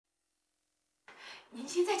您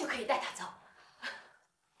现在就可以带他走。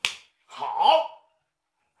好，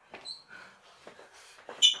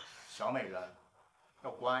小美人，要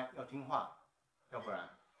乖，要听话，要不然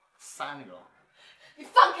扇你了。你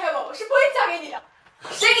放开我，我是不会嫁给你的。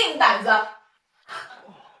谁给你胆子？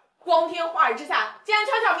光天化日之下，竟然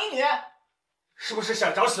抢民女，是不是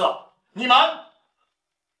想找死？你们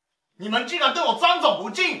竟然对我张总不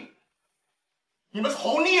敬，你们是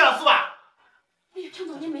红腻了是吧？哎呀，张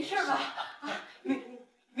总，您没事吧？啊，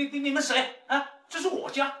你们谁啊？这是我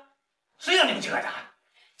家，谁让你们进来的？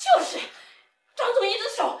就是，张总一只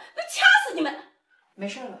手能掐死你们。没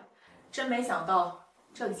事了，真没想到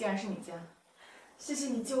这里竟然是你家。谢谢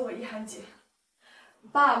你救我，一涵姐。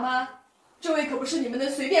爸妈，这位可不是你们能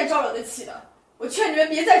随便招惹得起的。我劝你们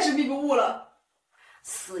别再执迷不悟了。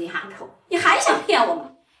死一喊口，你还想骗我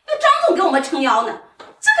们？要张总给我们撑腰呢？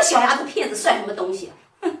这个小丫头片子算什么东西？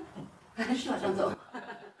哼，是吧，张总？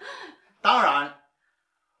当然，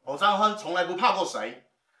我张欢从来不怕过谁。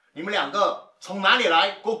你们两个从哪里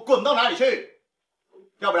来，给我滚到哪里去！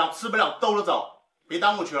要不然吃不了兜着走，别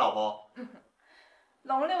耽误娶老婆。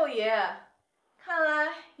龙六爷，看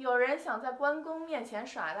来有人想在关公面前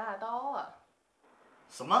耍大刀啊！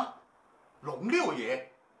什么？龙六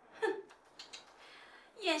爷？哼，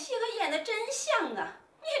演戏和演的真像啊！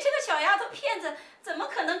你这个小丫头片子，怎么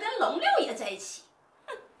可能跟龙六爷在一起？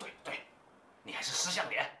哼！对，你还是识相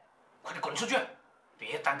点，快点滚出去，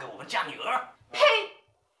别耽搁我们家女儿。呸！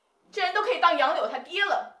这人都可以当杨柳他爹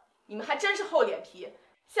了，你们还真是厚脸皮，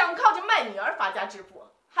想靠着卖女儿发家致富，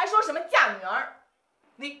还说什么嫁女儿？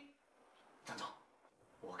你，张总，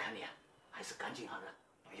我看你啊，还是赶紧让人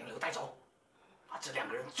把杨柳带走，把这两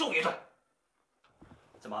个人揍一顿。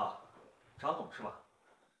怎么，张总是吧？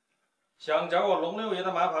想找我龙六爷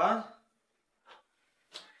的麻烦？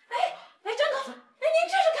哎，张总，哎，您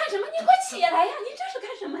这是干什么？您快起来呀！您这是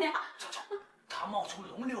干什么呀？张总，他冒充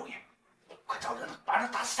龙六爷，快找人把他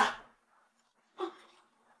打死他！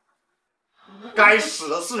该死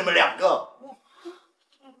的是你们两个！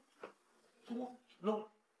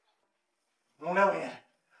龙六爷，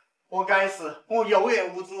我该死，我有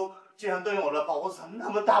眼无珠，竟然对我的保护神那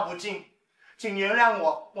么大不敬，请原谅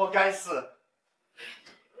我，我该死。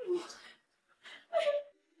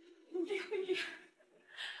龙六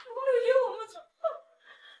爷，我们错。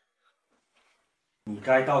你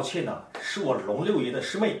该道歉的是我龙六爷的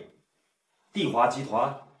师妹，帝华集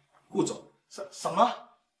团顾总。什么？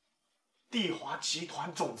帝华集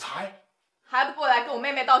团总裁？还不过来跟我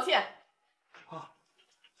妹妹道歉？啊，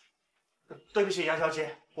对不起，杨小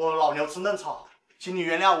姐，我老牛吃嫩草，请你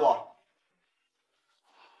原谅我。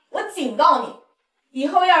我警告你，以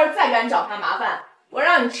后要是再敢找他麻烦，我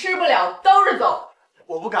让你吃不了兜着走。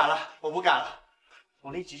我不敢了，我不敢了，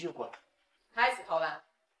我立即就滚。抬起头来，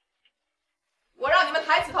我让你们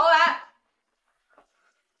抬起头来。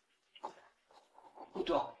顾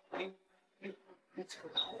总，你这个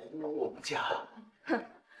我们家，哼，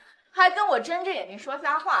还跟我睁着眼睛说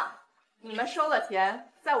瞎话。你们收了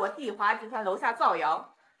钱，在我帝华集团楼下造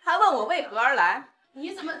谣，还问我为何而来？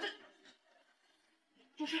你怎么这？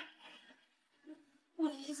不是，我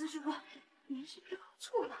的意思是说，您是不是搞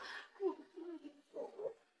错了？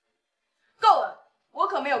够了，我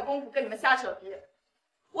可没有功夫跟你们瞎扯皮。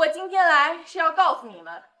我今天来是要告诉你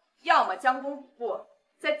们，要么将功补过，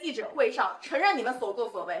在记者会上承认你们所作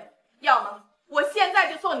所为，要么我现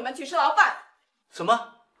在就送你们去吃牢饭。什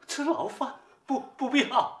么？吃牢饭？不必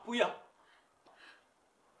要，不要。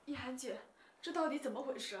一涵姐，这到底怎么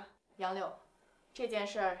回事？杨柳，这件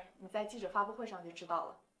事儿你在记者发布会上就知道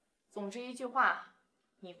了。总之一句话，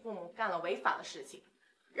你父母干了违法的事情，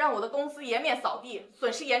让我的公司颜面扫地，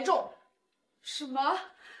损失严重。什么？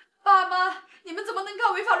爸妈，你们怎么能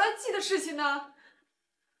干违法乱纪的事情呢？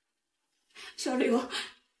小柳，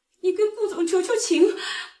你跟顾总求求情，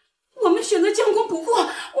我们选择将功补过，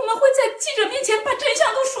我们会在记者面前把真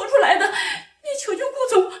相都说出来的。你求求顾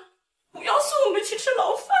总，不要送我们去吃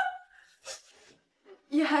牢饭。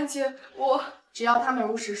一涵姐，只要他们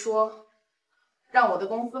如实说，让我的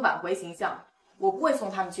公司挽回形象，我不会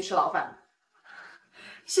送他们去吃牢饭。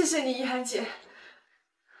谢谢你，一涵姐。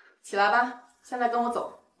起来吧，现在跟我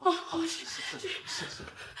走。好，是，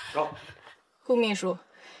走。顾秘书，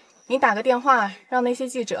你打个电话让那些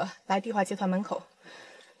记者来帝华集团门口，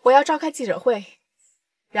我要召开记者会，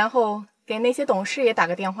然后给那些董事也打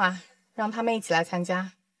个电话，让他们一起来参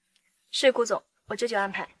加。是顾总，我这就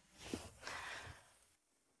安排。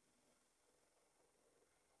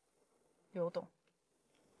刘董，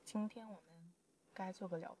今天我们该做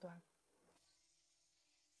个了断。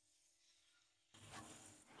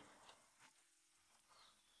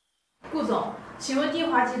顾总，请问帝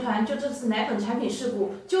华集团就这次奶粉产品事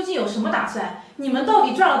故究竟有什么打算？你们到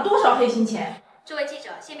底赚了多少黑心钱？这位记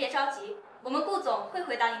者，先别着急，我们顾总会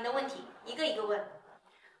回答您的问题，一个一个问。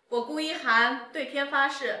我顾一涵对天发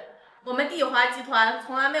誓，我们帝华集团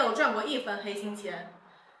从来没有赚过1分黑心钱。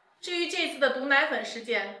至于这次的毒奶粉事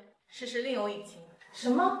件，事实另有隐情。什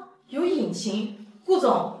么？有隐情？顾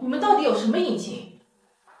总，你们到底有什么隐情？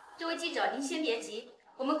这位记者，您先别急，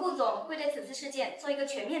我们顾总会对此次事件做一个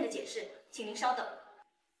全面的解释，请您稍等。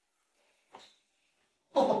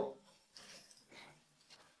哦，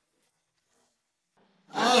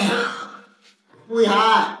哎呀，顾一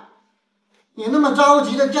涵，你那么着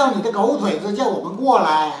急的叫你的狗腿子叫我们过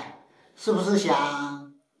来，是不是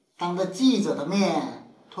想当着记者的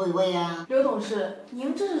面退位呀？刘董事，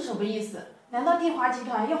您这是什么意思？难道帝华集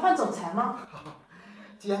团要换总裁吗？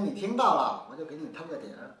既然你听到了，我就给你透个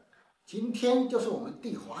底儿。今天就是我们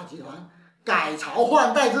帝华集团改朝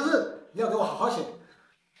换代之日，你要给我好好写。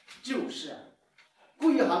就是啊，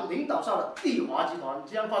顾一涵领导下的帝华集团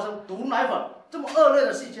竟然发生毒奶粉这么恶劣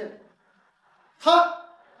的事件，他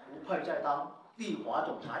不配再当帝华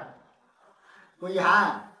总裁。顾一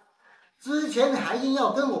涵，之前你还硬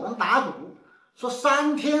要跟我们打赌，说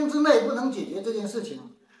3天之内不能解决这件事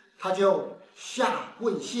情，他就下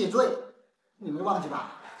跪谢罪，你没忘记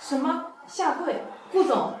吧？什么下跪？顾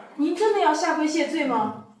总，您真的要下跪谢罪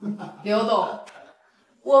吗？刘董，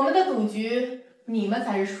我们的赌局你们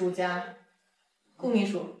才是输家。顾秘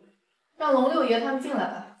书，让龙六爷他们进来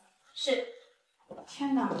吧。是。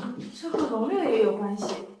天哪，这和龙六爷有关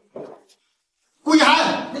系？顾一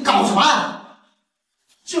涵，你搞什么？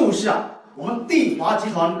就是啊，我们帝华集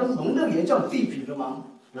团跟龙六爷这样地痞流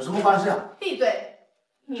氓有什么关系啊？闭嘴！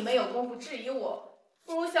你们有功夫质疑我，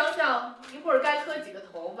不如想想一会儿该磕几个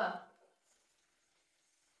头发。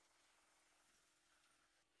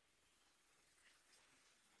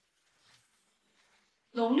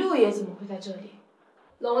龙六爷怎么会在这里？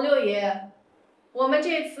龙六爷，我们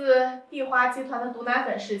这次帝华集团的毒奶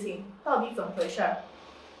粉事情到底怎么回事？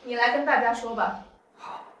你来跟大家说吧。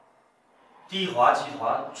好，帝华集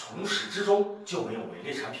团从始至终就没有伪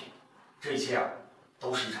劣产品，这一切啊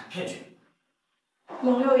都是一场骗局。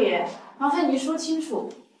龙六爷，麻烦您说清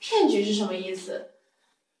楚，骗局是什么意思？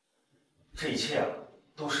这一切啊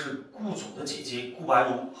都是顾总的姐姐顾白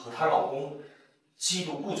如和她老公嫉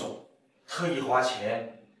妒顾总，特意花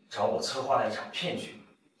钱找我策划的一场骗局。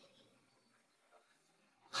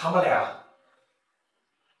他们俩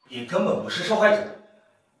也根本不是受害者，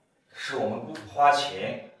是我们花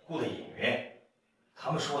钱雇的演员，他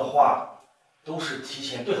们说的话都是提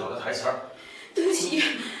前对好的台词儿。对不起，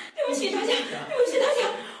对不起大家，对不起大家，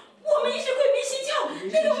我们一时鬼迷心窍，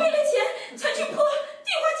为了钱才去泼帝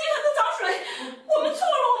华集团的脏水，我们错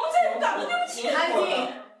了，我们再也不敢了，对不起。安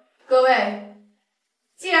静，各位，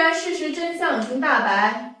既然事实真相已经大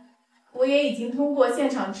白，我也已经通过现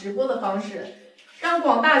场直播的方式，让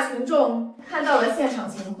广大群众看到了现场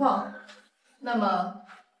情况。那么，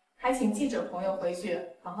还请记者朋友回去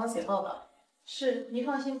好好写报道。是，您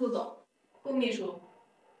放心，顾总。顾秘书，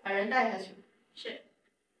把人带下去。是。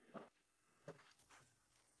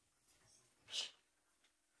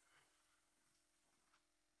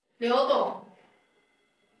刘董，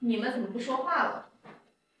你们怎么不说话了？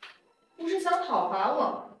不是想讨伐我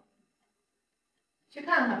吗？去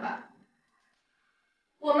看看吧。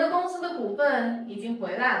我们公司的股份已经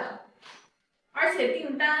回来了，而且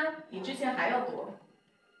订单比之前还要多。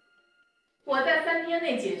我在3天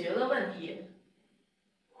内解决了问题，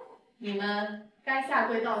你们该下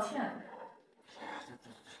跪道歉了。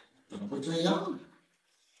怎么会这样呢？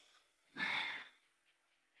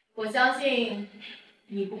我相信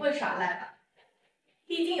你不会耍赖吧？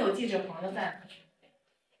毕竟有记者朋友在。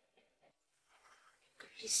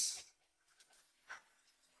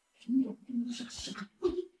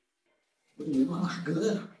我以为忘了哥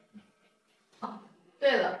了。哦，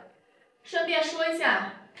对了，顺便说一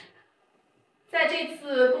下，在这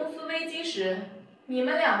次公司危机时，你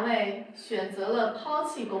们2位选择了抛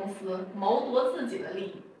弃公司，谋夺自己的利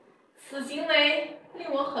益，此行为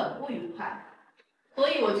令我很不愉快，所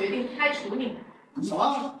以我决定开除你们。什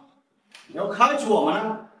么？你要开除我们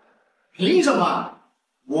呢？凭什么？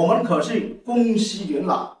我们可是公司元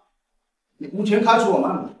老，你无权开除我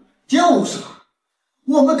们。就是啊，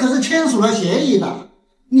我们可是签署了协议的，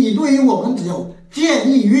你对于我们只有建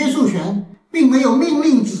议约束权，并没有命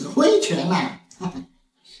令指挥权呐。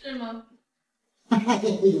是吗？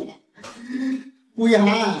顾一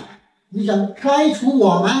涵，你想开除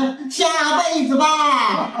我们，下辈子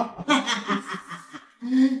吧。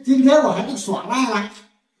今天我还不耍赖了，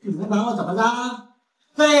你能把我怎么着？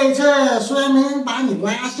这一次虽然没能把你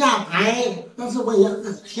拉下台，但是我也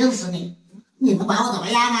恶心死你。你能把我怎么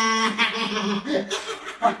样啊？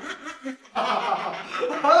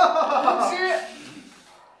总之，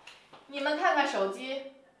你们看看手机，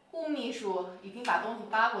顾秘书已经把东西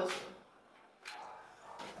发过去了。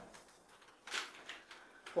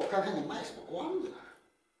我看看你卖什么关子。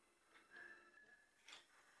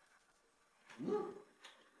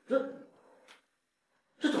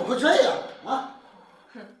这怎么会这样啊？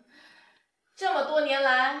哼，这么多年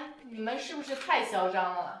来，你们是不是太嚣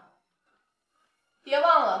张了？别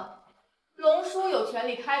忘了，龙叔有权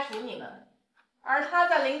利开除你们，而他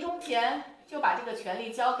在临终前就把这个权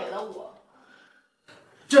利交给了我。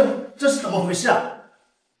这是怎么回事啊？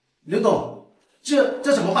刘董，这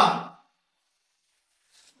怎么办？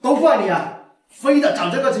都怪你啊！非得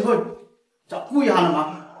找这个机会找顾一涵了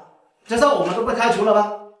吗？这下我们都被开除了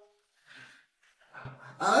吧？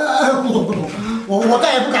顾总，我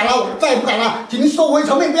再也不敢了，我再也不敢了，请您收回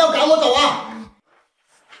成命，不要赶我走啊！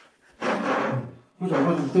顾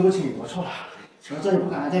总，对不起，我错了，我再也不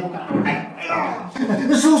敢了，再也不敢了。哎呀，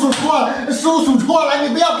叔叔错了，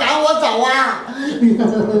你不要赶我走啊！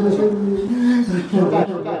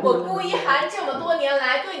我顾一涵这么多年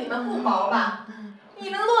来对你们不薄吧？你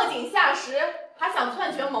们落井下石，还想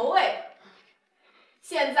篡权谋位？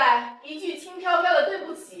现在一句轻飘飘的对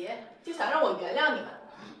不起，就想让我原谅你们？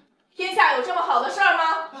天下有这么好的事儿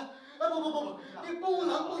吗？不，你不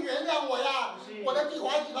能不原谅我呀！我在帝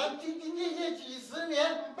华集团兢兢业业几10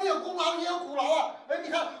年，没有功劳也有苦劳啊！哎，你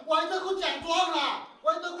看我还得过奖状啊！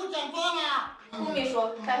顾秘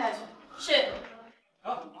书，带下去。是。我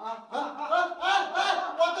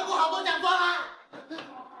得过好多奖状啊！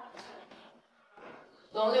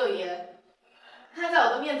龙六爷，看在我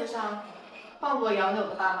的面子上，放过杨柳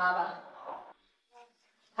的爸妈吧。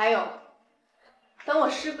还有，等我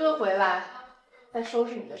师哥回来，再收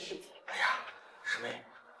拾你的事情。哎呀，师妹，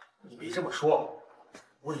你别这么说，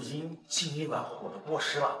我已经尽力挽回我的过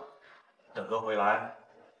失了。等哥回来，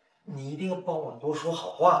你一定要帮我多说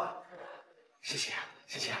好话。谢谢，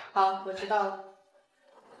谢谢。好，我知道了。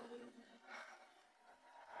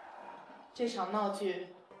这场闹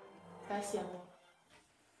剧该谢幕。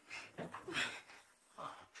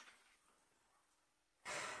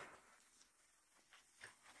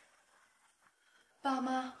爸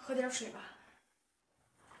妈，喝点水吧。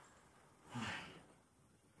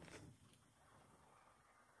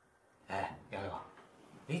哎，杨柳，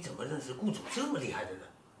你怎么认识顾总这么厉害的人？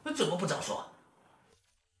那怎么不早说？